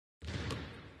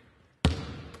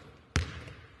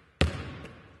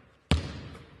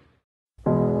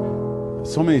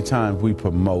So many times we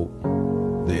promote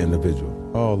the individual.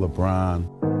 Oh,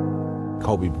 LeBron,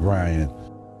 Kobe Bryant,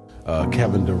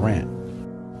 Kevin Durant.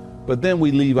 But then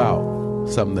we leave out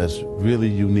something that's really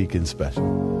unique and special,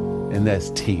 and that's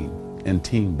team and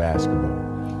team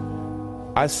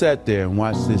basketball. I sat there and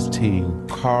watched this team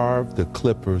carve the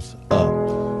Clippers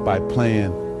up by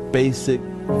playing basic,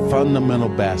 fundamental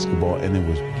basketball, and it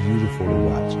was beautiful to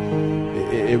watch.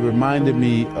 It reminded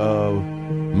me of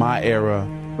my era,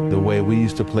 the way we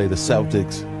used to play the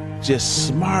Celtics, just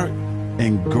smart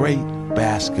and great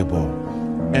basketball.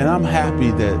 And I'm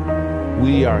happy that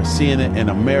we are seeing it in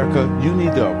America. You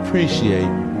need to appreciate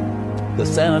the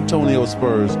San Antonio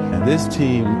Spurs and this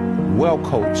team, well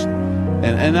coached.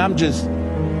 And I'm just,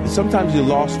 sometimes you're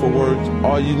lost for words.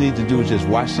 All you need to do is just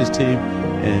watch this team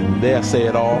and they'll say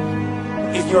it all.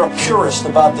 If you're a purist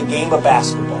about the game of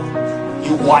basketball,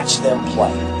 you watch them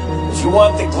play. If you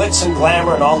want the glitz and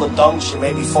glamour and all the dunks, you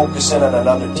may be focusing on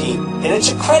another team. And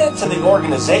it's a credit to the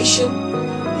organization,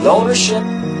 the ownership,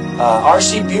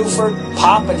 R.C. Buford,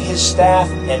 Pop and his staff,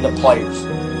 and the players.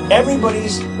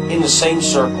 Everybody's in the same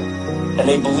circle, and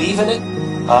they believe in it.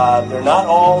 They're not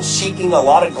all seeking a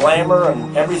lot of glamour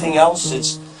and everything else.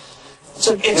 It's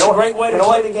a great way to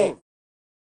play the game.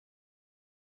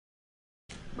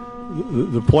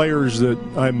 The players that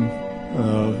I'm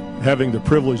having the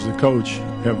privilege to coach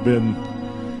have been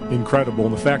incredible,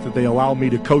 and the fact that they allow me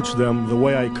to coach them the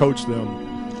way I coach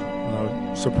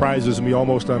them surprises me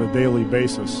almost on a daily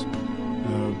basis.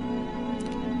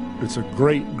 It's a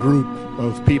great group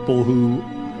of people who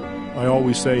I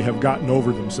always say have gotten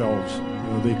over themselves.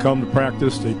 They come to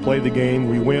practice, they play the game,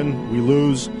 we win, we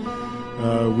lose,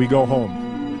 we go home,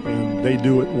 and they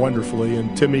do it wonderfully.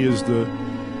 And Timmy is the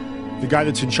guy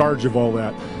that's in charge of all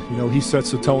that. You know, he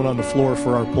sets the tone on the floor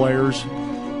for our players,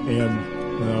 and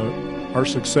our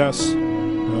success,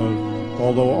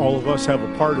 although all of us have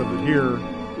a part of it here,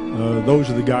 those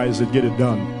are the guys that get it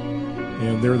done.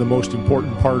 And they're the most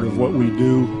important part of what we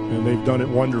do, and they've done it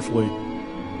wonderfully.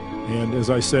 And as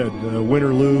I said, win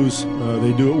or lose,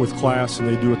 they do it with class, and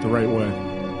they do it the right way.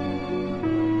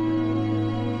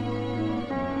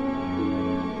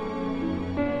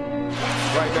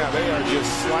 Right now, they are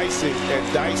just slicing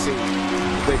and dicing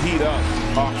the Heat up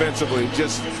offensively.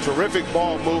 Just terrific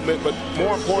ball movement, but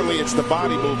more importantly, it's the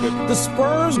body movement. The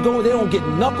Spurs go, they don't get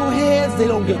knuckleheads, they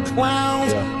don't get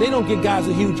clowns, they don't get guys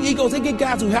with huge egos, they get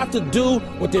guys who have to do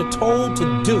what they're told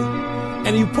to do.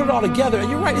 And you put it all together, and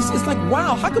you're right, it's like,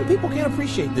 wow, how come people can't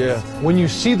appreciate this? Yeah. When you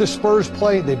see the Spurs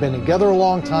play, they've been together a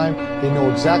long time, they know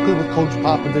exactly what Coach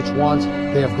Popovich wants,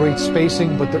 they have great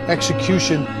spacing, but their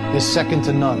execution is second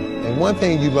to none. And one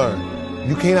thing you learn,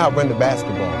 you can't outrun the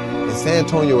basketball. And San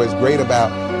Antonio is great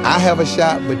about, I have a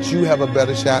shot, but you have a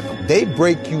better shot. They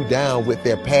break you down with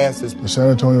their passes. The San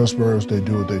Antonio Spurs, they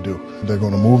do what they do. They're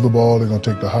going to move the ball. They're going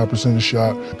to take the high percentage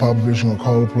shot. Popovich is going to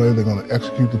call the play. They're going to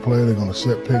execute the play. They're going to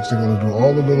set picks. They're going to do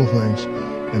all the little things,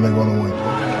 and they're going to win.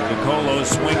 Nicolo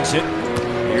swings it.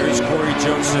 Here's Corey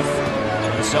Joseph.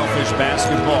 Selfish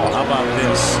basketball. How about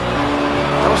this?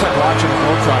 That was like watching the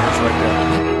Globetrotters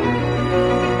right there.